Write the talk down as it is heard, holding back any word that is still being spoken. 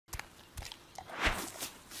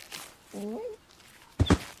What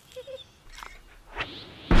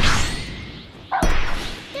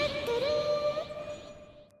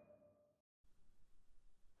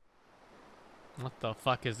the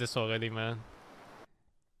fuck is this already, man?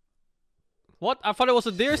 What? I thought it was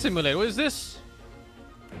a deer simulator. What is this?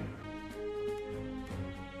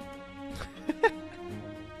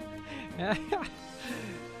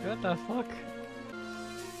 What the fuck?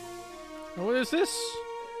 What is this?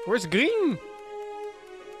 Where's green?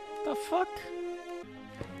 What the fuck?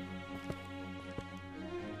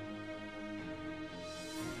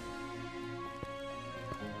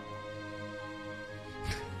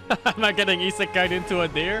 Am I getting isekai'd into a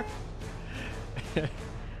deer?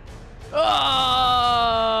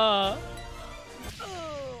 Ah!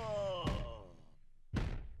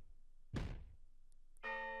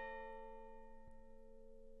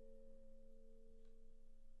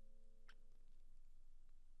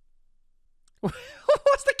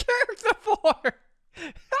 What's the character for?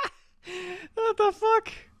 What the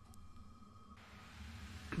fuck?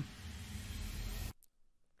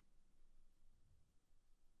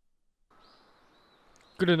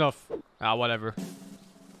 Good enough. Ah, whatever.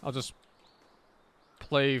 I'll just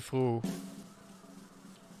play through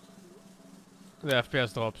the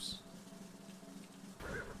FPS drops.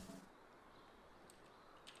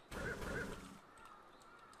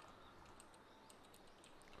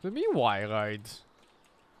 What do you mean, why ride?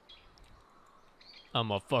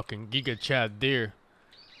 I'm a fucking Giga Chad deer.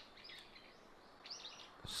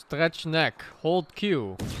 Stretch neck, hold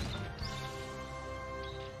Q.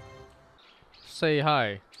 Say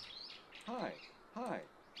hi. Hi, hi,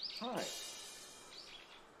 hi.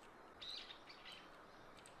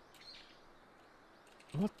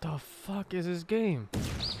 What the fuck is this game?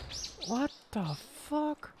 What the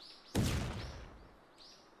fuck?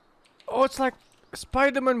 Oh, it's like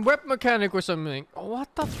Spider-Man web mechanic or something.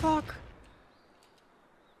 What the fuck?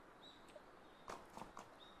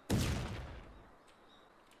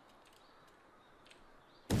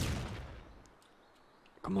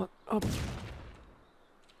 Come on, up.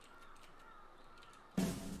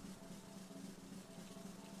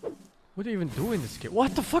 What do you even do in this game?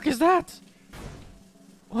 What the fuck is that?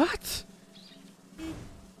 What?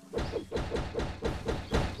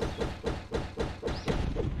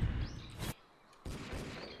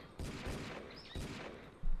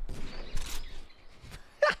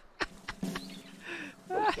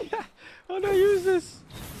 How do I use this?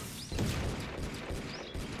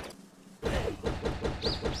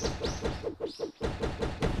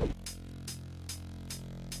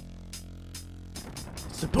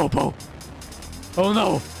 It's a popo. Oh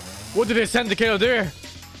no! What did they send the killer there?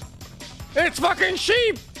 It's fucking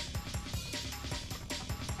sheep!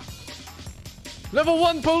 Level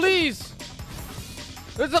 1 police!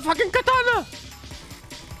 It's a fucking katana!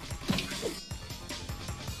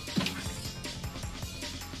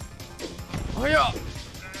 Oh yeah!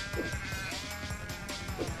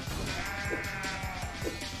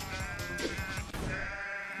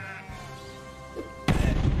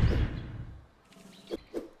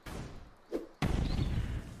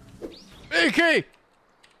 AK!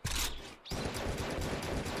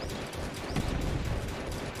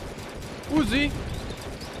 Uzi!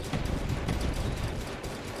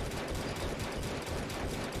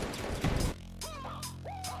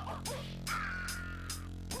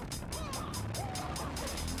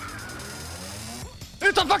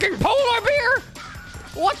 It's a fucking polar bear!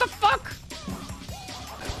 What the fuck?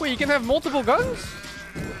 Wait, you can have multiple guns?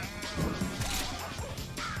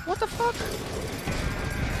 What the fuck?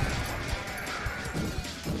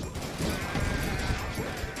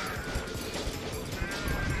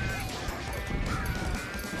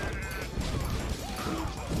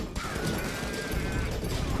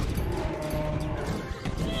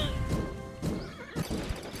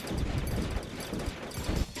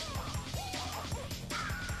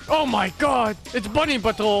 Oh my god! It's Bunny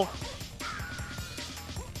Patrol!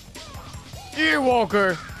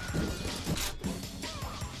 Earwalker!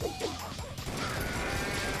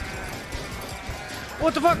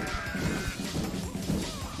 What the fuck?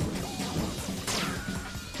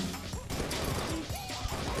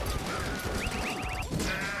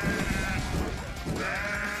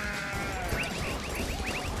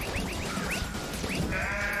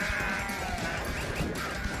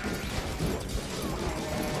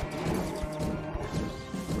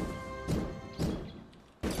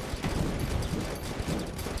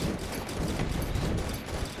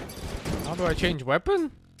 How do I change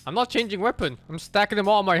weapon? I'm not changing weapon. I'm stacking them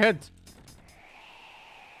all on my head.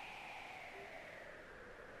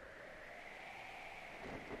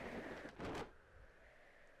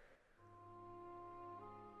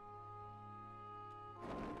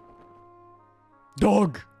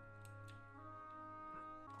 Dog!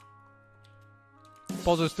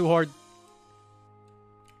 Puzzle's too hard.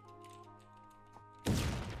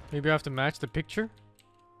 Maybe I have to match the picture?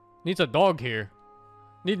 Needs a dog here.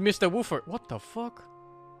 Need Mr. Woofer. What the fuck?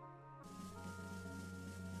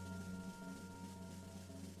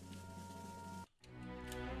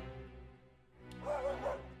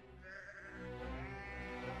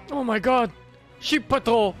 Oh my god! Sheep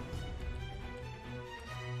patrol!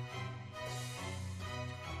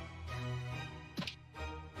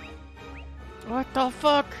 What the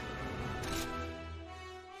fuck?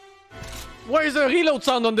 Why is there a reload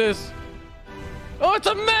sound on this? Oh, it's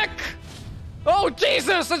a mech! Oh,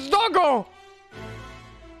 Jesus! It's Doggo!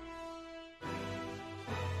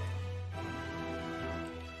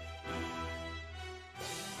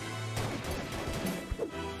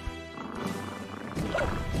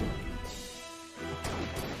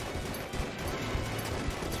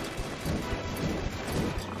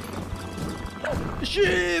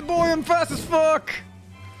 Shit, boy, I'm fast as fuck!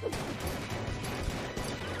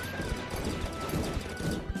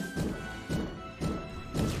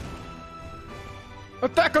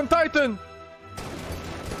 Attack on Titan!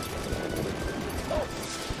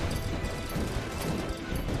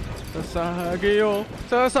 Sasageo,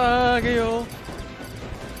 Sasageo.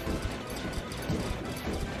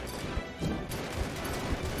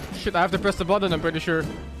 Shit, I have to press the button, I'm pretty sure.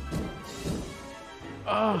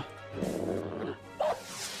 Ah.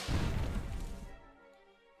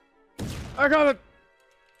 I got it!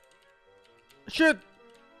 Shit!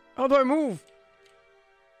 How do I move?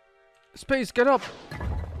 Space, get up!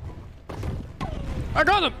 I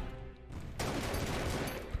got him!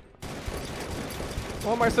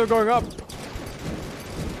 Why am I still going up?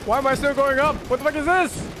 Why am I still going up? What the fuck is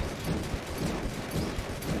this?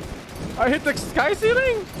 I hit the sky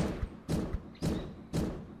ceiling?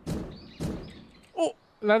 Oh!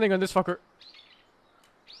 Landing on this fucker.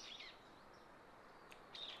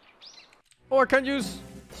 Oh, I can't use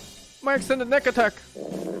my extended neck attack.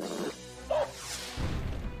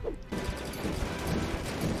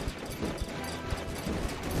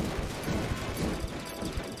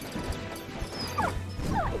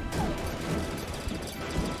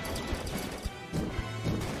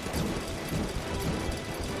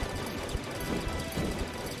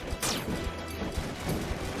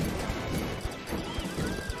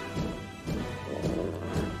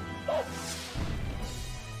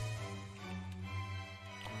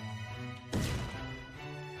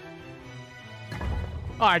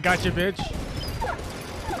 Oh, I got you, bitch.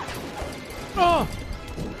 Oh!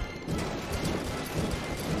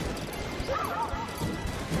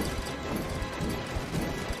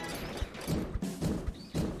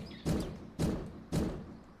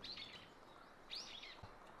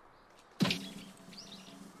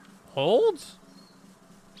 Hold?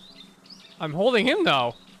 I'm holding him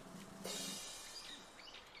now.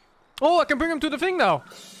 Oh, I can bring him to the thing now.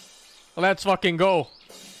 Let's fucking go.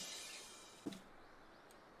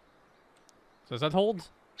 Does that hold?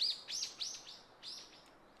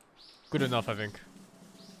 Good enough, I think.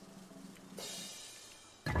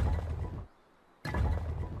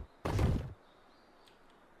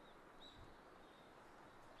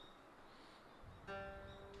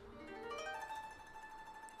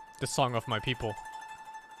 The song of my people.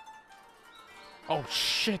 Oh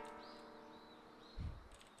shit!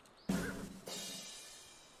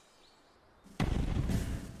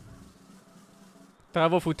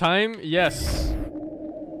 Travel through time? Yes.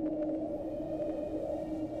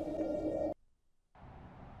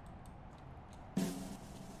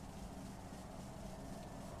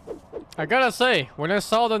 I gotta say, when I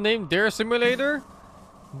saw the name DEEEER Simulator,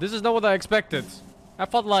 this is not what I expected. I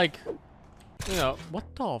thought like, you know,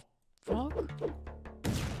 what the fuck?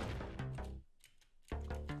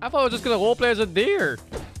 I thought I was just gonna roleplay as a deer.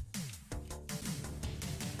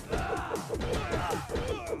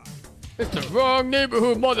 It's the wrong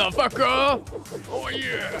neighborhood, motherfucker! Oh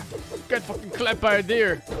yeah! Get fucking clapped by a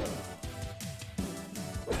deer!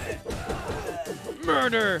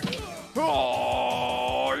 Murder!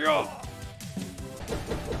 Oh yeah!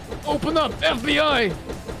 Open up, FBI!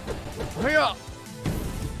 Yeah!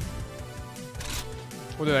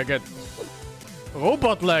 What did I get?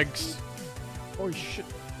 Robot legs! Oh shit!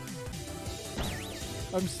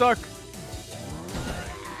 I'm stuck!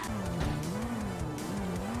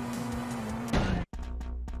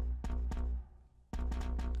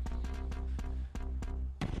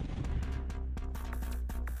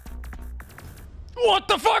 What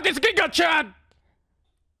the fuck is Giga Chad?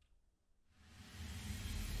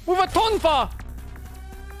 With a tonfa!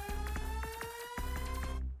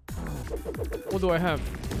 What do I have?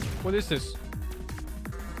 What is this?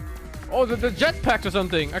 Oh, the jetpacks or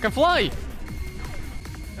something. I can fly.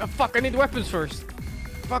 Oh, fuck, I need weapons first.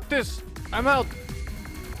 Fuck this. I'm out.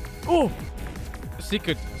 Oh,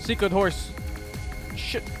 secret horse.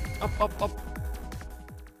 Shit. Up.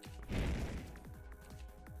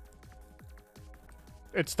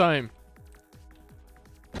 It's time.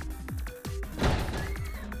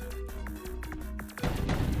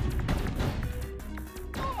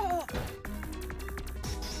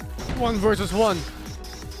 One versus one.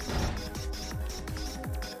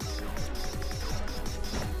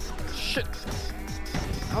 Shit.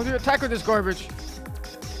 How do you attack with this garbage?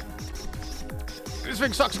 This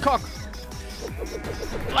thing sucks cock.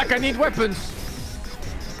 Like I need weapons.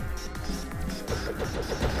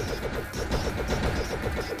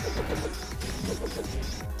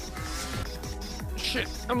 Shit,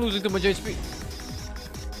 I'm losing too much HP.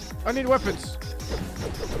 I need weapons.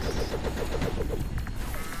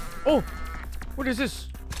 Oh, what is this?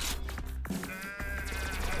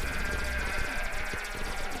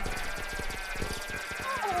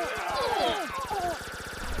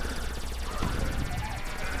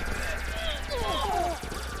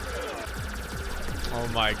 Oh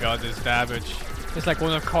my god, this damage. It's like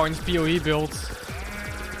one of Karn's PoE builds.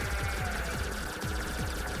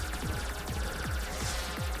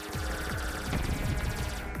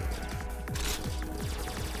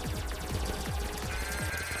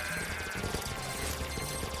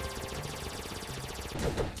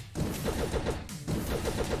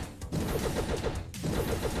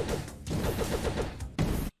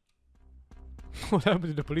 What happened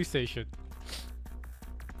to the police station?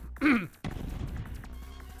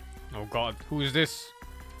 Oh god, who is this?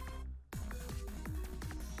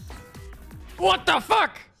 What the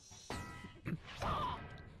fuck?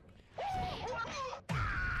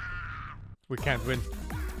 We can't win.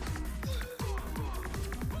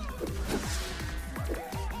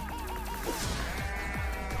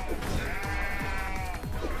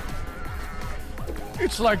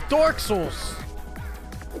 It's like Dark Souls.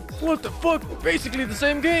 What the fuck? Basically the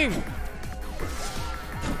same game.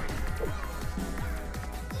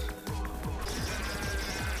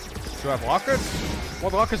 Do I have rockets?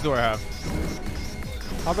 What rockets do I have?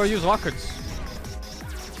 How do I use rockets?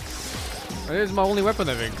 That is my only weapon,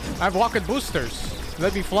 I think. I have rocket boosters.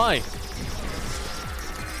 Let me fly.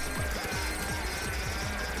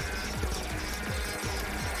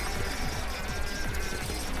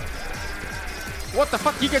 What the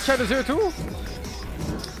fuck? You get shadows here too?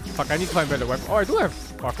 Fuck, I need to find better weapons. Oh, I do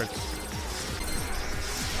have rockets.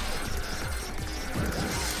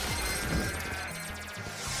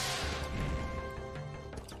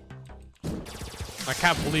 I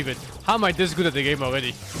can't believe it. How am I this good at the game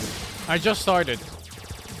already? I just started.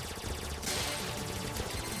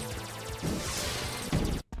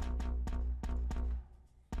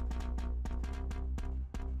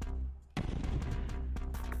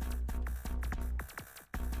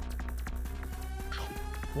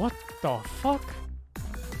 What the fuck?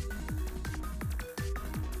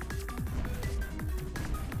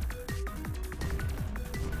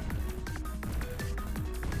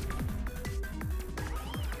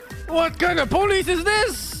 What kind of police is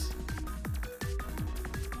this?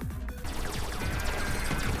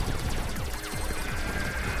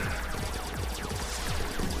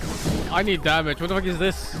 I need damage. What the fuck is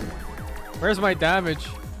this? Where's my damage?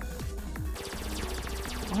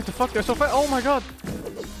 What the fuck? They're so fast. Oh my god.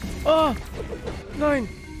 Ah! 9!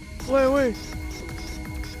 Away!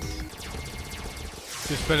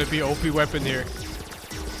 This better be OP weapon here.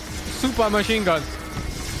 Super machine gun.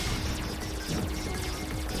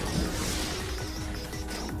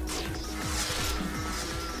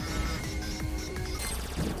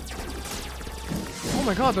 Oh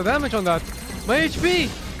my god, the damage on that. My HP!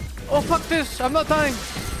 Oh fuck this, I'm not dying.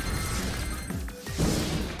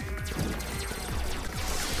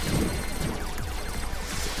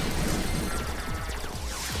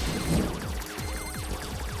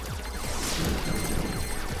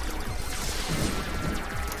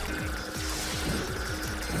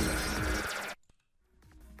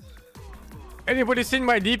 Anybody seen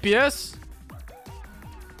my DPS?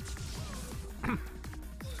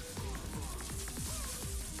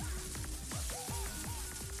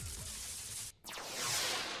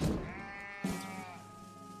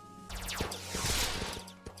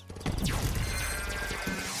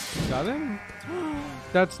 Is that him?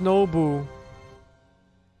 That's Nobu.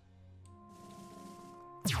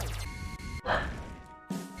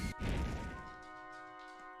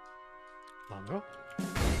 Mango?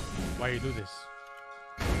 Why you do this?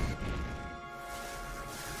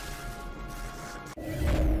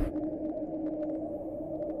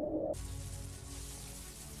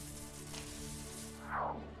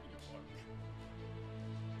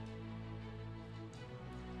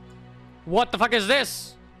 What the fuck is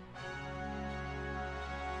this?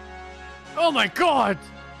 Oh my god!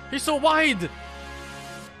 He's so wide!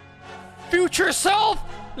 Future self!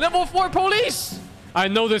 Level 4 police! I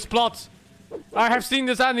know this plot. I have seen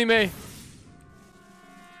this anime.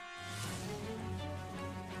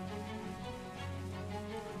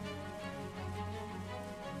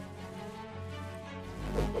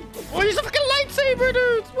 Oh, he's a fucking lightsaber,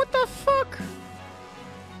 dude! What the fuck?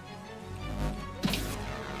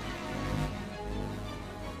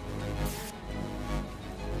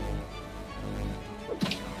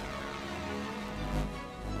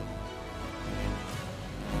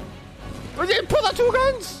 Oh, they pull out 2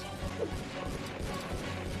 guns!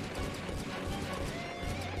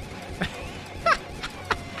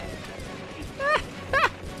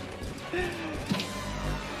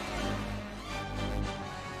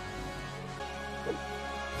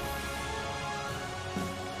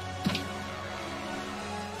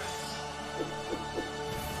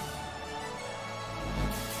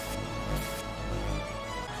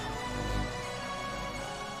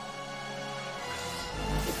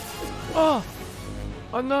 Oh!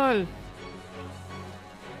 Anal!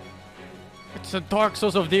 It's the Dark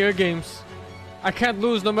Souls of DEEEER games. I can't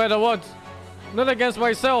lose no matter what. Not against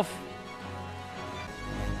myself.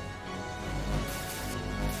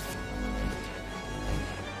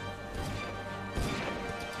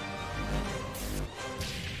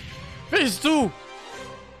 Phase 2!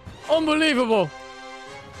 Unbelievable!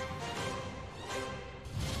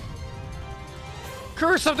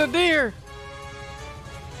 Curse of the Deer!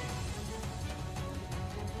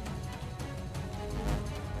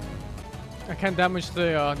 I can't damage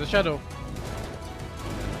the shadow.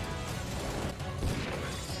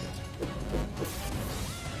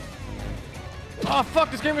 Oh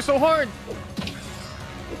fuck, this game is so hard!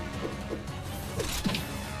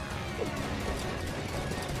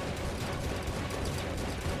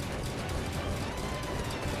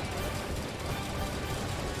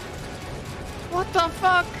 What the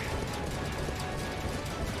fuck?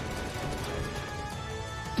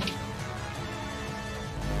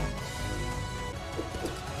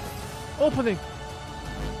 Opening.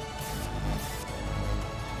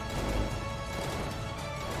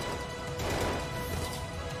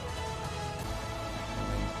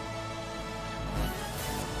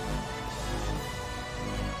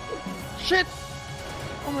 Shit!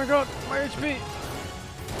 Oh my god, my HP.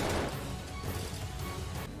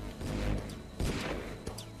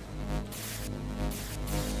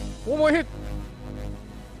 One more hit.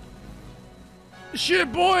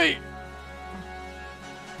 Shit, boy!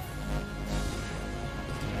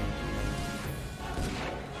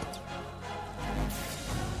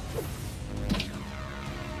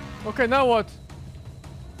 Okay, now what?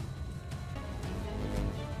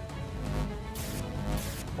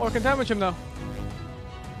 Oh, I can damage him now.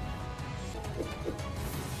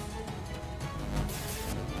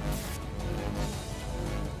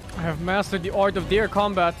 I have mastered the art of DEEEER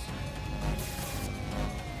combat.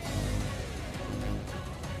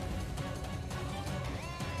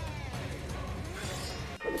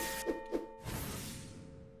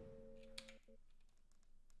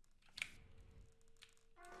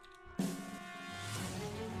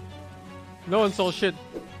 No one saw shit.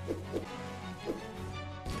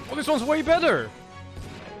 Oh, this one's way better.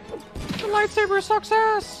 The lightsaber sucks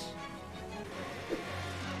ass.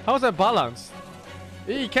 How's that balanced?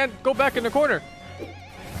 He can't go back in the corner.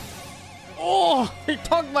 Oh, he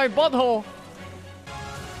tongued my butthole.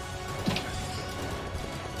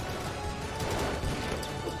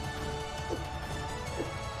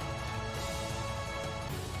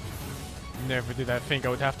 Never did I think I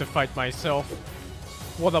would have to fight myself.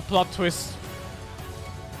 What a plot twist.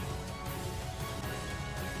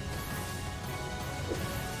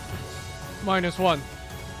 -1.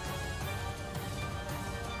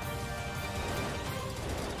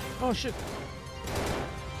 Oh shit.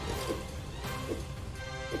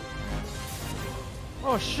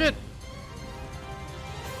 Oh shit.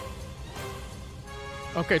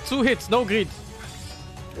 Okay, 2 hits, no greed.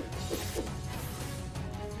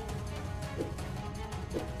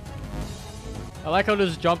 I like how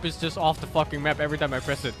this jump is just off the fucking map every time I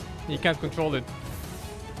press it. You can't control it.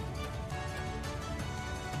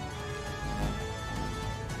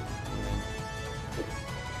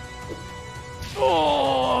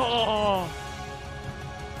 Oh!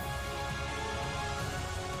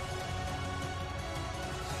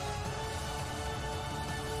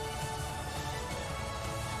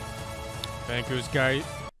 Thank you, guy.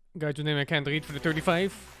 Guy to name I can't read for the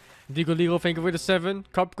 35. Digo Liro, thank you for the 7.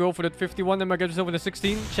 Cup Girl for the 51. And my yourself for the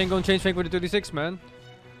 16. Shango and Change, thank you for the 36, man.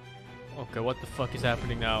 Okay, what the fuck is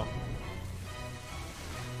happening now?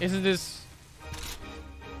 Isn't this...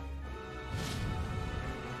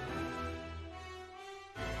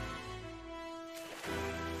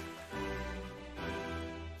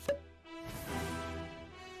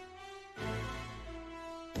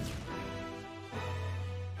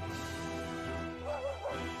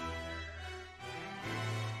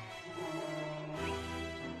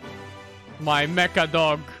 My mecha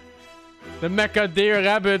dog. The mecha deer,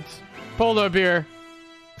 rabbit, polar bear.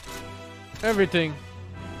 Everything.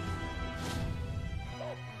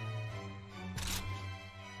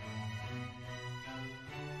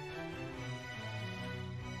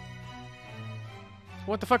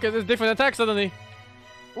 What the fuck is this different attack suddenly?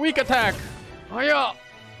 Weak attack. Oh yeah.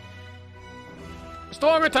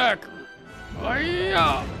 Strong attack. Oh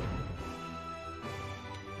yeah.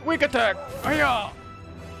 Weak attack. Oh yeah.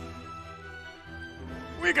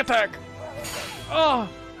 Weak attack! Oh!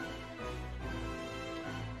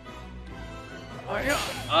 Oh, yeah.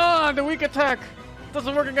 Ah, the weak attack!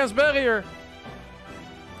 Doesn't work against barrier!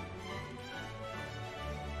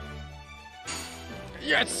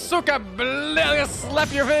 Yes, Suka!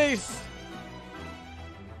 Slap your face!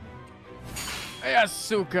 Yes,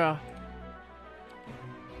 Suka!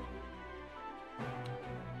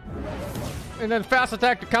 And then fast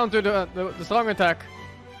attack to counter the strong attack.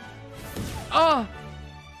 Ah!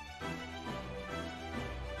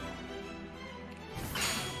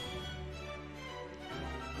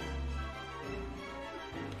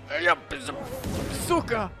 Yup,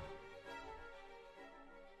 Suka!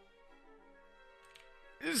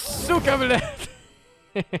 Suka, блядь!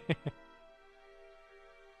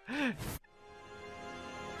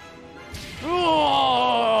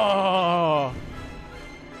 Oh!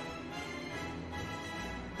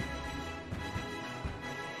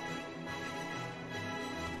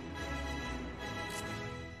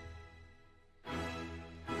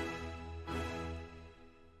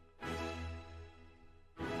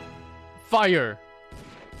 Fire!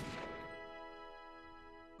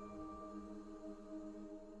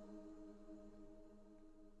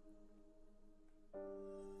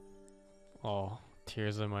 Oh,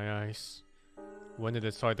 tears in my eyes. When did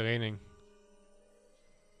it start raining?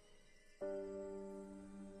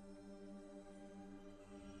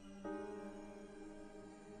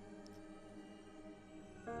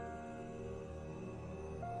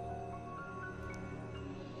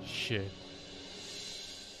 Shit.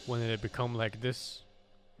 When did it become like this?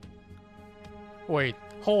 Wait,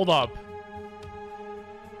 hold up.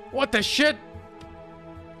 What the shit?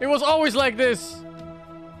 It was always like this.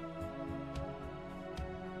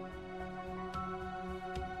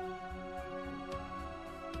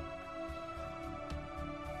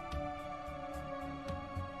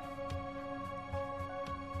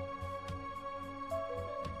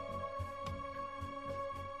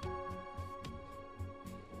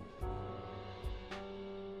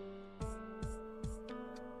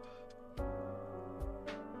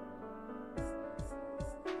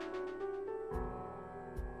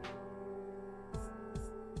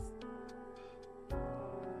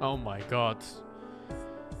 Oh my god.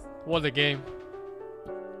 What a game.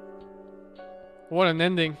 What an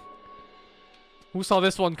ending. Who saw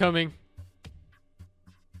this one coming?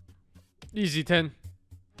 Easy 10.